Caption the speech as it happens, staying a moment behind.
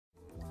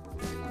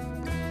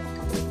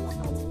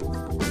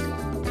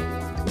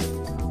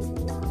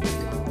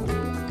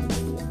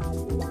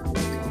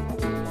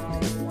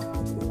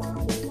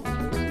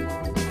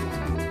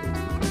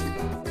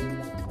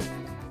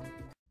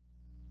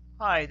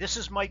Hi, this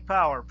is Mike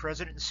Power,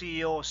 President and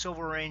CEO of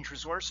Silver Range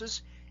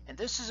Resources, and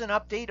this is an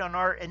update on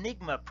our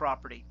Enigma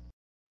property.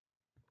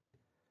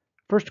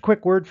 First, a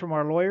quick word from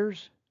our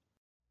lawyers.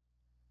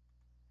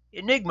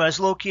 Enigma is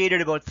located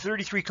about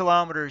 33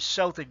 kilometers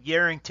south of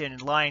Yerington in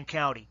Lyon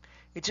County.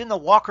 It's in the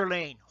Walker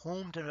Lane,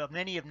 home to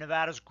many of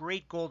Nevada's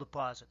great gold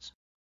deposits.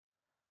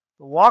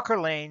 The Walker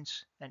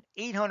Lane's an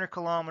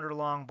 800-kilometer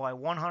long by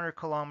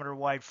 100-kilometer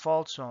wide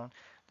fault zone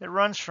that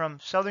runs from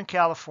Southern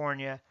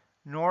California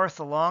north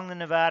along the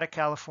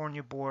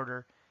Nevada-California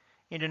border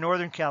into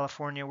Northern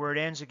California, where it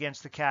ends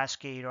against the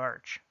Cascade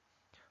Arch.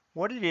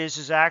 What it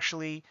is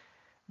actually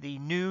the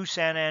new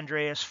San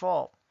Andreas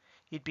Fault.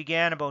 It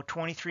began about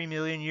 23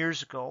 million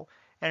years ago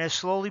and has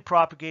slowly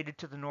propagated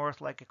to the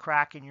north like a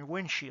crack in your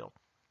windshield.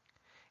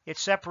 It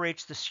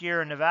separates the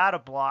Sierra Nevada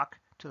block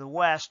to the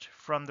west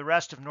from the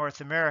rest of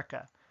North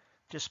America.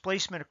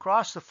 Displacement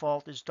across the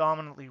fault is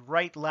dominantly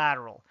right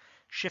lateral,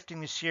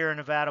 shifting the Sierra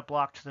Nevada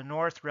block to the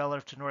north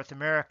relative to North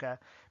America,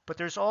 but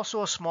there's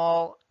also a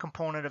small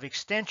component of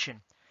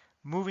extension,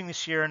 moving the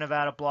Sierra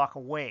Nevada block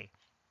away.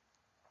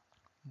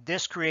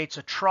 This creates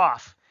a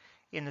trough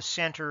in the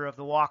center of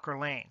the Walker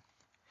Lane.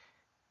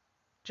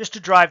 Just to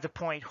drive the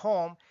point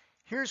home,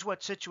 here's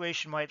what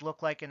situation might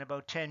look like in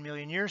about 10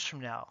 million years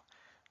from now.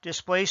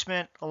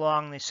 Displacement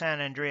along the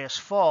San Andreas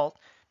Fault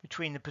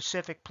between the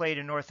Pacific Plate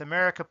and North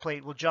America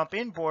Plate will jump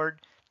inboard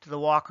to the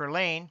Walker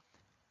Lane,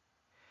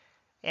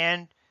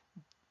 and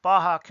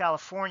Baja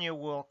California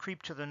will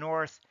creep to the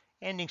north,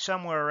 ending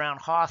somewhere around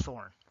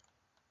Hawthorne.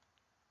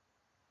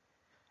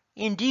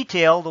 In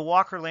detail, the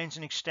Walker Lane is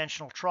an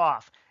extensional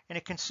trough, and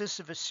it consists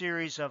of a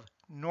series of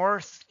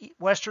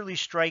northwesterly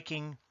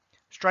striking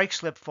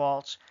strike-slip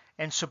faults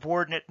and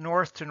subordinate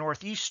north to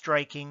northeast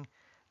striking,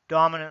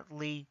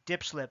 dominantly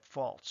dip-slip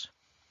faults.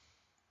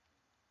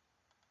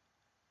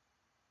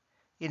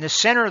 In the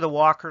center of the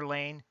Walker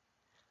Lane,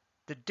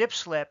 the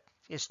dip-slip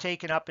is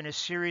taken up in a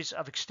series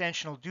of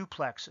extensional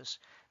duplexes.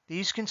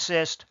 These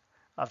consist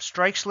of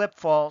strike-slip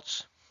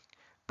faults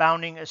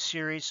bounding a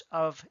series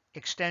of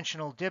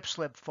extensional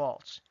dip-slip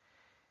faults.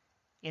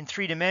 In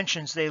 3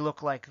 dimensions, they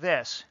look like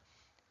this.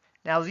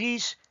 Now,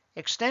 these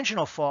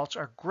extensional faults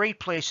are great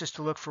places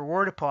to look for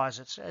ore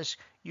deposits as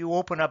you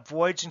open up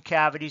voids and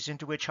cavities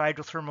into which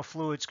hydrothermal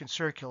fluids can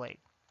circulate.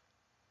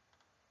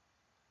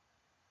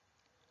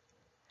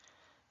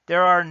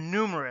 There are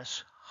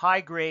numerous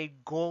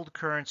high-grade gold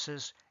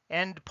occurrences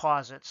and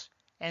deposits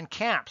and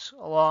camps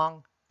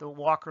along the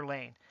Walker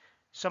Lane.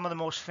 Some of the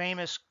most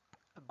famous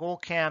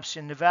gold camps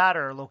in Nevada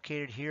are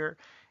located here,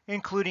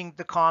 including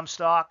the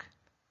Comstock,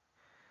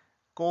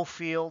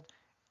 Goldfield,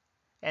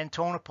 and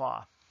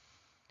Tonopah.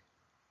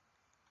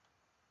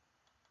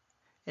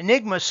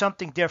 Enigma is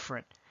something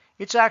different.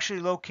 It's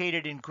actually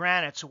located in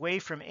granites away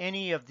from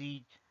any of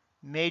the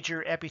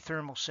major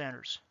epithermal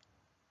centers.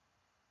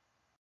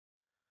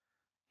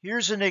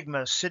 Here's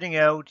Enigma sitting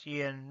out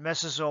in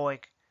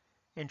Mesozoic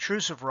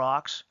intrusive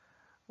rocks,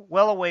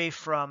 well away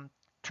from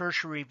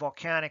tertiary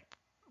volcanic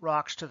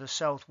rocks to the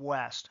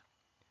southwest.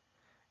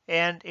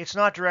 And it's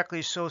not directly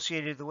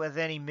associated with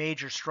any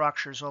major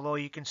structures, although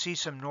you can see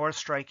some north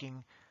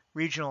striking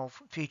regional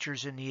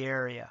features in the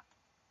area.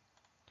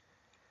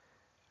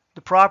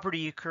 The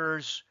property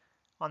occurs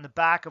on the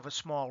back of a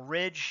small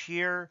ridge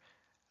here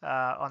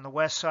on the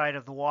west side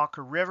of the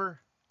Walker River.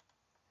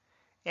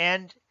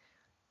 And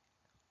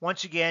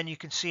once again, you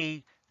can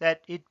see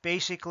that it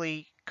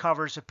basically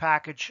covers a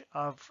package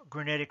of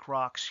granitic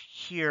rocks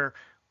here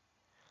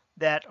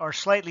that are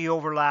slightly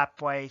overlapped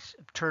by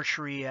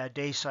tertiary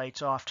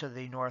dacites off to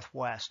the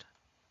northwest.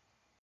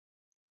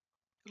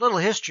 A little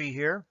history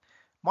here.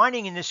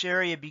 Mining in this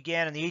area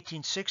began in the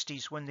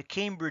 1860s when the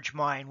Cambridge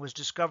mine was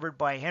discovered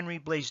by Henry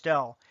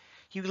Blaisdell.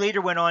 He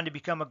later went on to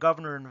become a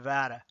governor of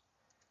Nevada.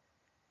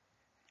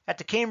 At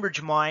the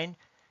Cambridge mine,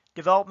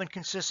 development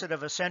consisted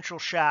of a central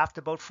shaft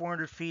about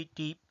 400 feet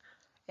deep,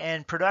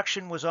 and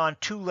production was on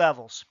 2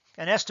 levels.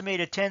 An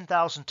estimated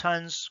 10,000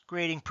 tons,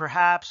 grading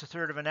perhaps a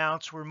third of an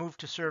ounce, were moved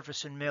to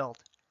surface and milled.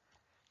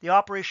 The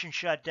operation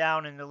shut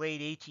down in the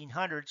late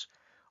 1800s,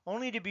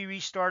 only to be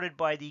restarted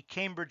by the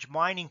Cambridge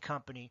Mining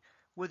Company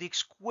with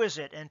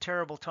exquisite and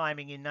terrible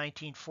timing in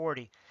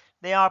 1940.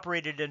 They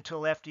operated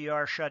until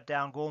FDR shut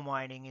down gold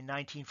mining in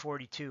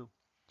 1942.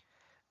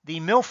 The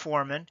mill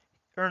foreman,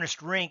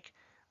 Ernest Rink,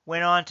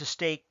 went on to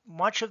stake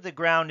much of the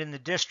ground in the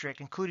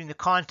district, including the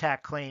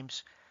contact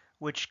claims,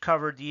 which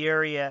covered the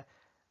area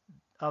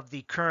of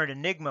the current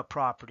Enigma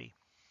property.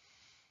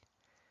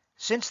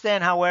 Since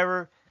then,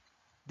 however,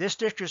 this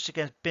district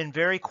has been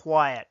very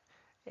quiet,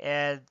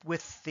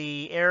 with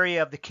the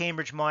area of the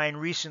Cambridge mine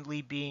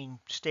recently being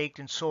staked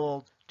and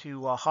sold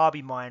to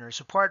hobby miners.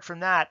 Apart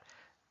from that,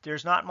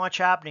 there's not much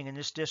happening in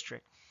this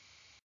district.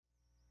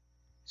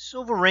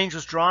 Silver Range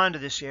was drawn to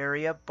this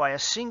area by a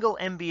single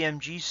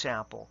MBMG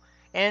sample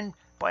and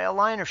by a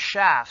line of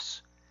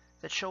shafts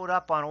that showed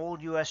up on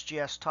old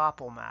USGS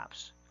topo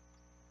maps.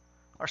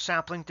 Our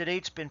sampling to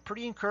date's been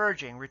pretty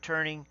encouraging,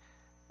 returning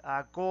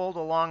gold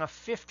along a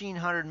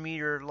 1,500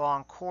 meter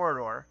long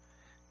corridor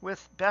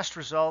with best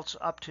results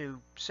up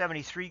to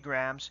 73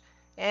 grams,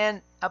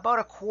 and about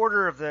a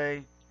quarter of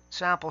the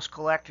samples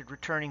collected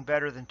returning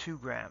better than 2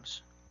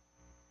 grams.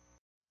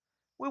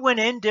 We went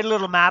in, did a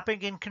little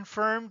mapping, and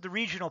confirmed the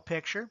regional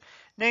picture,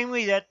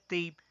 namely that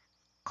the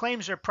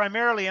claims are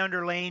primarily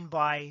underlain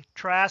by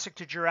Triassic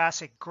to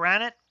Jurassic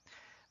granite.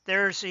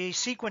 There's a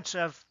sequence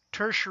of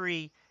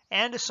tertiary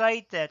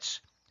andesite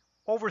that's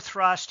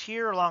overthrust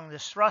here along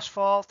this thrust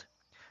fault.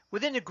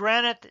 Within the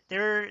granite,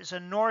 there is a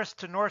north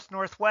to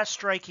north-northwest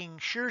striking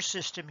shear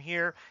system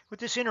here with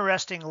this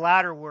interesting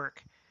ladder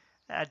work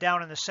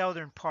down in the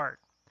southern part.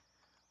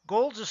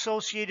 Gold's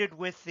associated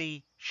with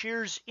the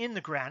shears in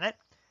the granite,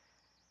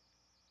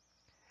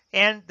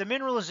 and the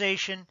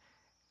mineralization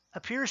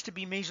appears to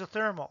be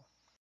mesothermal.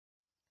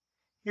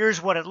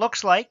 Here's what it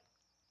looks like.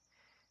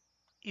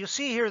 You'll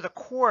see here the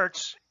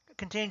quartz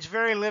contains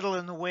very little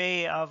in the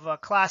way of a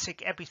classic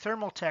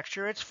epithermal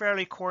texture. It's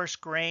fairly coarse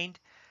grained.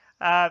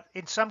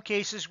 In some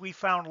cases, we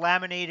found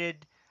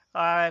laminated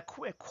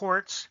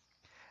quartz.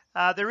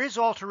 There is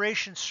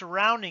alteration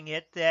surrounding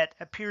it that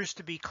appears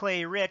to be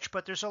clay rich,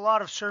 but there's a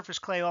lot of surface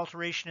clay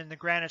alteration in the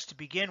granites to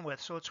begin with,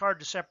 so it's hard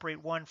to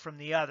separate one from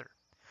the other.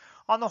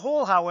 On the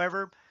whole,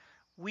 however,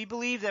 we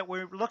believe that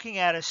we're looking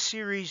at a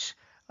series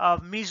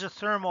of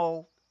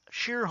mesothermal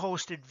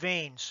shear-hosted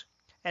veins,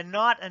 and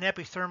not an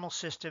epithermal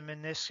system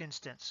in this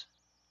instance.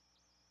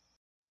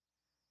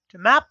 To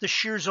map the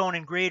shear zone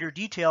in greater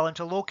detail and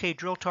to locate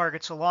drill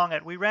targets along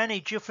it, we ran a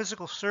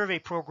geophysical survey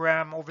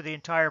program over the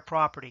entire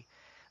property.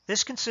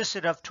 This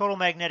consisted of total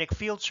magnetic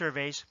field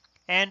surveys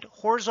and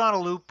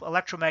horizontal loop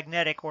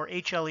electromagnetic, or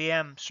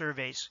HLEM,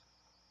 surveys.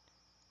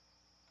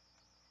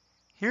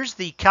 Here's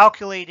the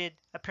calculated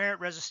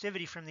apparent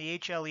resistivity from the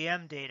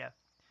HLEM data.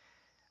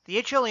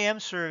 The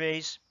HLEM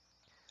surveys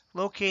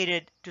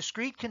located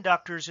discrete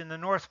conductors in the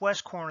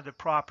northwest corner of the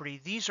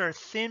property. These are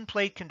thin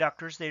plate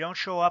conductors. They don't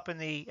show up in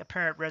the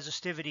apparent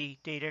resistivity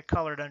data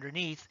colored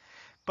underneath,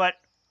 but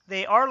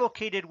they are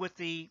located with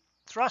the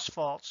thrust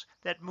faults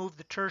that move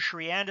the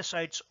tertiary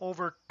andesites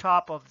over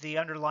top of the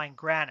underlying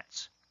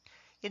granites.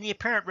 In the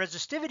apparent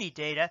resistivity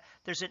data,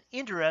 there's an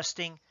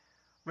interesting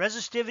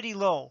resistivity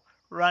low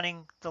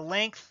running the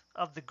length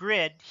of the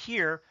grid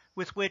here,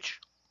 with which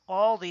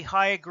all the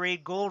high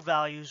grade gold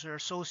values are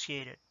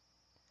associated.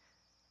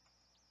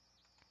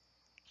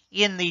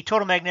 In the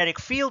total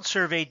magnetic field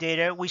survey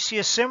data, we see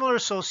a similar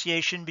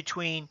association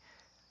between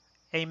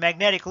a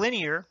magnetic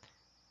linear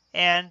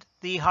and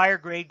the higher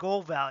grade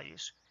gold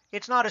values.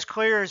 It's not as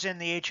clear as in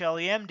the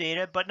HLEM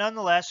data, but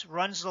nonetheless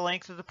runs the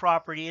length of the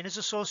property and is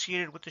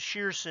associated with the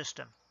shear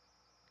system.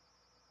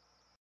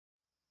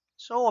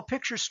 So a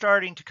picture's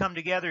starting to come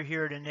together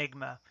here at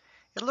Enigma.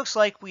 It looks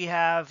like we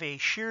have a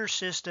shear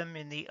system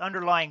in the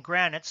underlying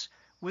granites,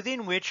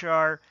 within which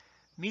are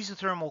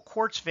mesothermal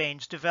quartz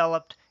veins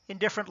developed in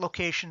different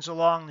locations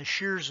along the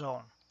shear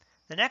zone.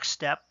 The next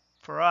step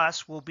for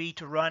us will be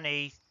to run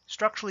a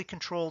structurally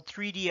controlled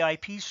 3D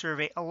IP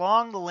survey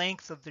along the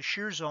length of the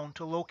shear zone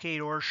to locate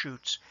ore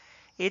chutes.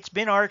 It's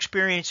been our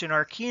experience in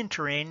Archean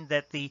terrain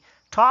that the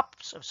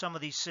tops of some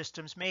of these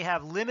systems may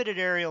have limited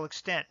aerial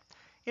extent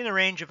in the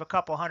range of a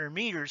couple hundred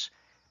meters,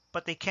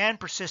 but they can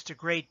persist to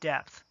great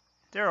depth.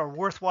 They're a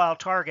worthwhile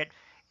target,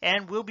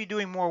 and we'll be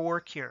doing more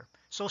work here.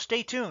 So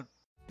stay tuned.